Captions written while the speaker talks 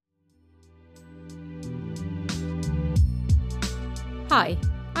Hi,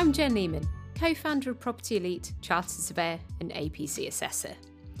 I'm Jen Lehman, co-founder of Property Elite, Chartered Surveyor and APC Assessor.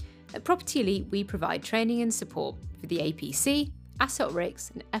 At Property Elite, we provide training and support for the APC, Asset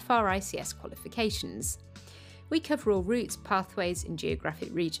RICS and FRICS qualifications. We cover all routes, pathways and geographic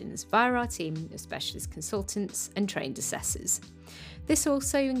regions via our team of specialist consultants and trained assessors. This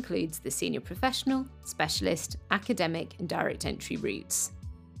also includes the senior professional, specialist, academic and direct entry routes.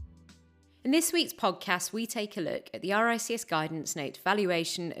 In this week's podcast, we take a look at the RICS Guidance Note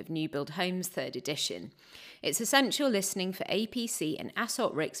Valuation of New Build Homes 3rd edition. It's essential listening for APC and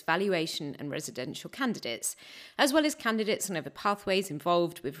Asset RICS valuation and residential candidates, as well as candidates on other pathways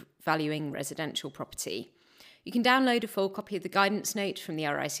involved with valuing residential property. You can download a full copy of the guidance note from the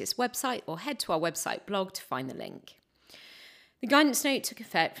RICS website or head to our website blog to find the link. The guidance note took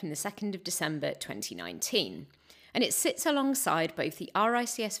effect from the 2nd of December 2019. And it sits alongside both the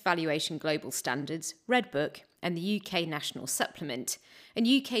RICS Valuation Global Standards, Red Book, and the UK National Supplement, and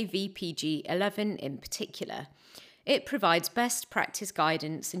UK VPG 11 in particular. It provides best practice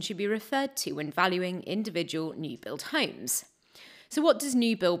guidance and should be referred to when valuing individual new build homes. So what does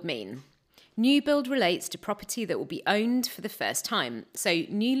new build mean? New build relates to property that will be owned for the first time, so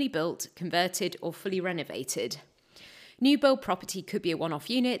newly built, converted, or fully renovated. New build property could be a one-off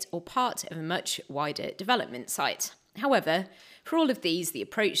unit or part of a much wider development site. However, for all of these, the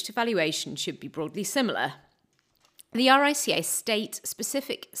approach to valuation should be broadly similar. The RICS state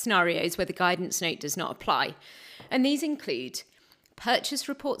specific scenarios where the guidance note does not apply, and these include purchase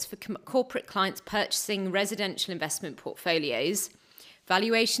reports for corporate clients purchasing residential investment portfolios,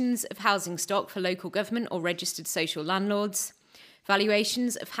 valuations of housing stock for local government or registered social landlords,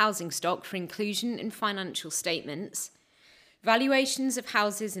 valuations of housing stock for inclusion in financial statements, valuations of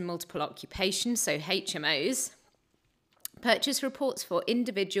houses in multiple occupation, so HMOs, purchase reports for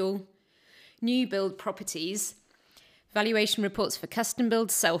individual new build properties, valuation reports for custom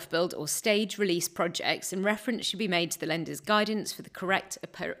build, self-build or stage release projects, and reference should be made to the lender's guidance for the correct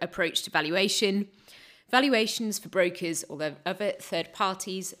approach to valuation, valuations for brokers or other third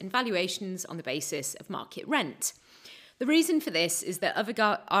parties, and valuations on the basis of market rent. The reason for this is that other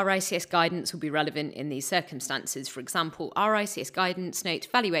RICS guidance will be relevant in these circumstances. For example, RICS guidance note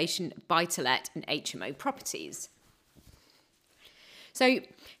valuation of buy-to-let and HMO properties. So,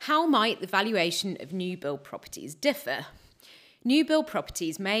 how might the valuation of new build properties differ? New build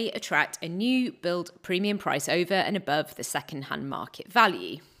properties may attract a new build premium price over and above the second-hand market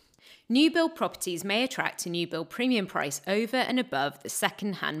value. New build properties may attract a new build premium price over and above the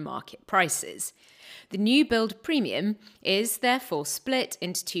second-hand market prices. The new build premium is therefore split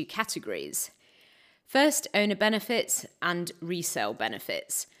into two categories: first owner benefits and resale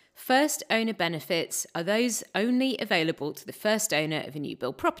benefits. First owner benefits are those only available to the first owner of a new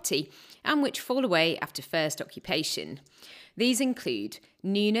build property and which fall away after first occupation. These include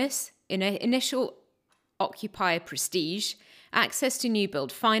newness, initial occupier prestige, access to new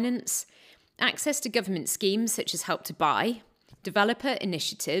build finance, access to government schemes such as Help to Buy, developer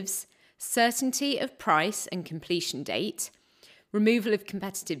initiatives, certainty of price and completion date, removal of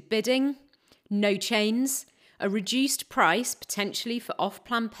competitive bidding, no chains, a reduced price potentially for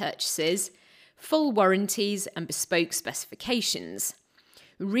off-plan purchases, full warranties and bespoke specifications.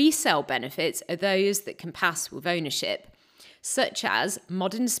 Resale benefits are those that can pass with ownership, such as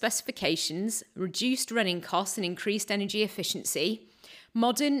modern specifications, reduced running costs and increased energy efficiency,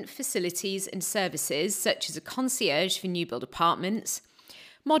 modern facilities and services such as a concierge for new build apartments,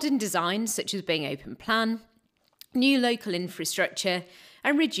 modern design such as being open plan, new local infrastructure,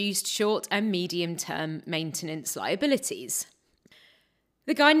 and reduced short and medium-term maintenance liabilities.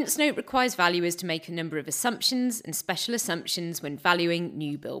 The guidance note requires valuers to make a number of assumptions and special assumptions when valuing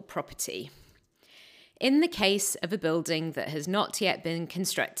new build property. In the case of a building that has not yet been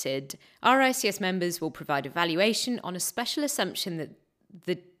constructed, RICS members will provide a valuation on a special assumption that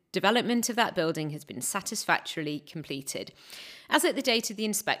the development of that building has been satisfactorily completed, as at the date of the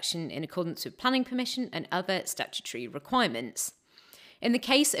inspection in accordance with planning permission and other statutory requirements. In the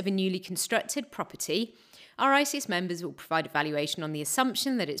case of a newly constructed property, RICS members will provide a valuation on the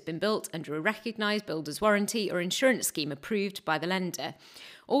assumption that it's been built under a recognised builder's warranty or insurance scheme approved by the lender,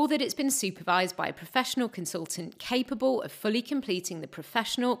 or that it's been supervised by a professional consultant capable of fully completing the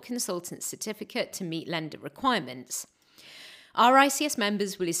professional consultant certificate to meet lender requirements. RICS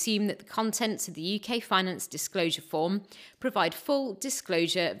members will assume that the contents of the UK Finance Disclosure Form provide full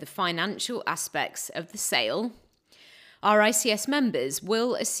disclosure of the financial aspects of the sale. RICS members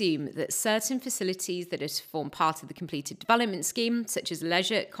will assume that certain facilities that are to form part of the completed development scheme, such as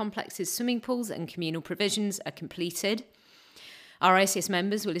leisure complexes, swimming pools and communal provisions, are completed. RICS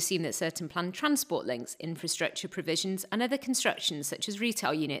members will assume that certain planned transport links, infrastructure provisions, and other constructions such as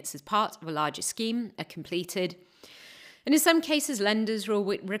retail units as part of a larger scheme are completed. And in some cases, lenders will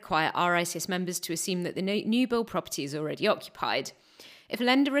require RICS members to assume that the new build property is already occupied. If a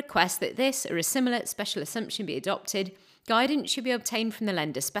lender requests that this or a similar special assumption be adopted, guidance should be obtained from the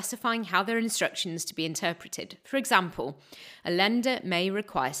lender specifying how their instructions to be interpreted. For example, a lender may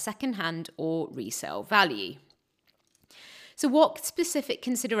require second-hand or resale value. So what specific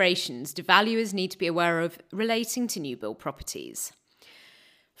considerations do valuers need to be aware of relating to new build properties?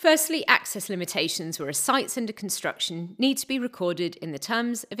 Firstly, access limitations where sites under construction need to be recorded in the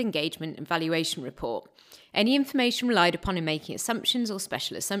Terms of Engagement and Valuation Report. Any information relied upon in making assumptions or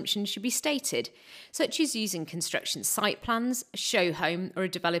special assumptions should be stated, such as using construction site plans, a show home, or a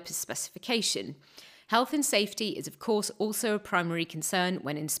developer's specification. Health and safety is, of course, also a primary concern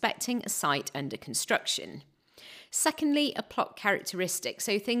when inspecting a site under construction. Secondly, a plot characteristic,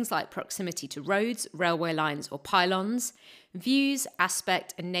 so things like proximity to roads, railway lines or pylons, views,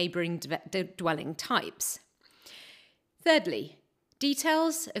 aspect and neighbouring dwelling types. Thirdly,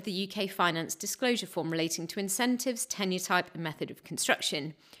 details of the UK Finance Disclosure Form relating to incentives, tenure type and method of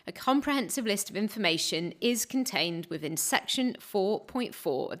construction. A comprehensive list of information is contained within section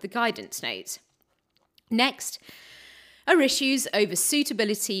 4.4 of the guidance note. Next, are issues over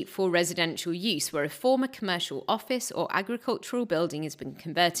suitability for residential use where a former commercial office or agricultural building has been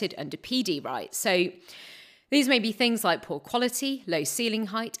converted under PD rights. So these may be things like poor quality, low ceiling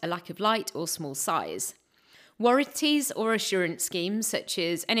height, a lack of light or small size. Warranties or assurance schemes such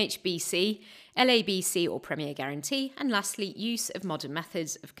as NHBC, LABC or Premier Guarantee, and lastly, use of modern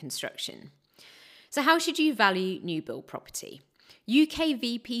methods of construction. So how should you value new build property? UK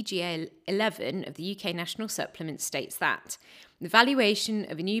VPGA 11 of the UK National Supplement states that the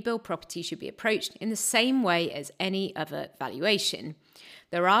valuation of a new build property should be approached in the same way as any other valuation.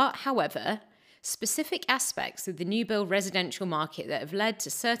 There are, however, specific aspects of the new build residential market that have led to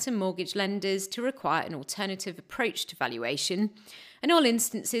certain mortgage lenders to require an alternative approach to valuation. In all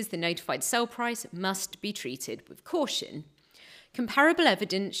instances, the notified sale price must be treated with caution. Comparable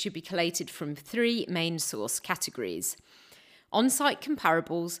evidence should be collated from three main source categories: on-site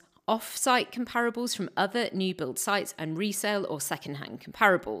comparables, off-site comparables from other new build sites, and resale or second-hand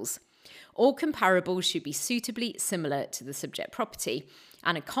comparables. All comparables should be suitably similar to the subject property,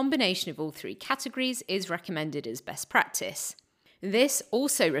 and a combination of all three categories is recommended as best practice. This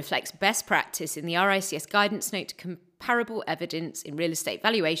also reflects best practice in the RICS Guidance Note to Comparable Evidence in Real Estate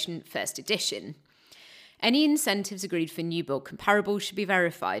Valuation, First Edition. Any incentives agreed for new build comparables should be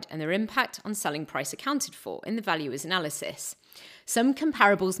verified and their impact on selling price accounted for in the valuer's analysis. Some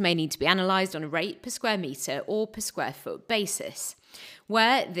comparables may need to be analysed on a rate per square metre or per square foot basis,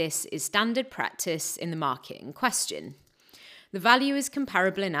 where this is standard practice in the market in question. The valuer's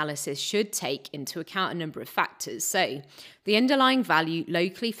comparable analysis should take into account a number of factors, so the underlying value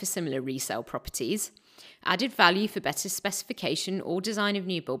locally for similar resale properties, added value for better specification or design of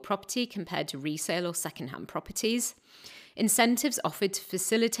new build property compared to resale or second-hand properties, incentives offered to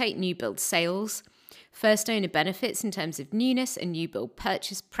facilitate new build sales, first owner benefits in terms of newness and new build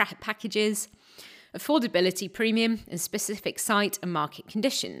purchase packages, affordability premium and specific site and market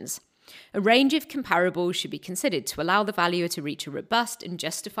conditions. A range of comparables should be considered to allow the valuer to reach a robust and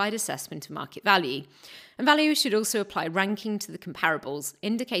justified assessment of market value. And valuers should also apply ranking to the comparables,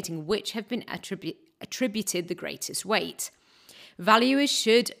 indicating which have been attributed the greatest weight. Valuers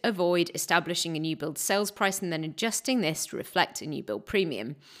should avoid establishing a new build sales price and then adjusting this to reflect a new build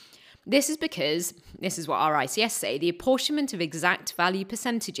premium. This is because, this is what our RICS say, the apportionment of exact value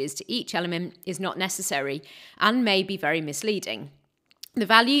percentages to each element is not necessary and may be very misleading. The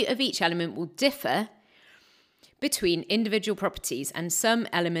value of each element will differ between individual properties and some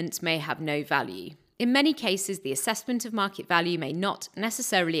elements may have no value. In many cases, the assessment of market value may not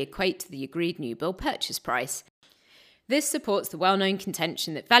necessarily equate to the agreed new build purchase price. This supports the well-known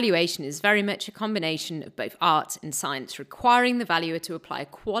contention that valuation is very much a combination of both art and science, requiring the valuer to apply a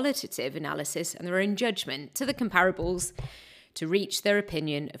qualitative analysis and their own judgment to the comparables to reach their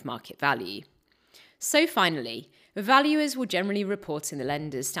opinion of market value. So finally, valuers will generally report in the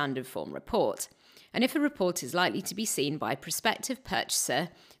lender's standard form report, and if a report is likely to be seen by a prospective purchaser,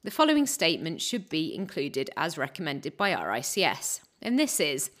 the following statement should be included as recommended by RICS, and this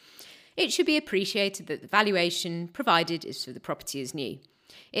is: it should be appreciated that the valuation provided is for the property as new.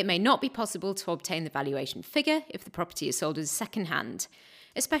 It may not be possible to obtain the valuation figure if the property is sold as second-hand,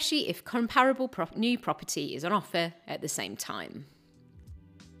 especially if comparable new property is on offer at the same time.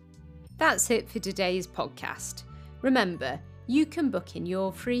 That's it for today's podcast. Remember, you can book in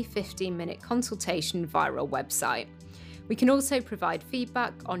your free 15-minute consultation via our website. We can also provide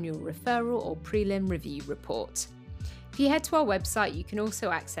feedback on your referral or prelim review report. If you head to our website, you can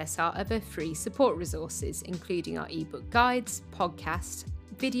also access our other free support resources, including our ebook guides, podcasts,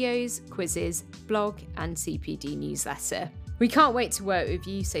 videos, quizzes, blog, and CPD newsletter. We can't wait to work with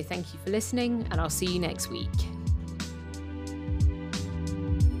you, so thank you for listening, and I'll see you next week.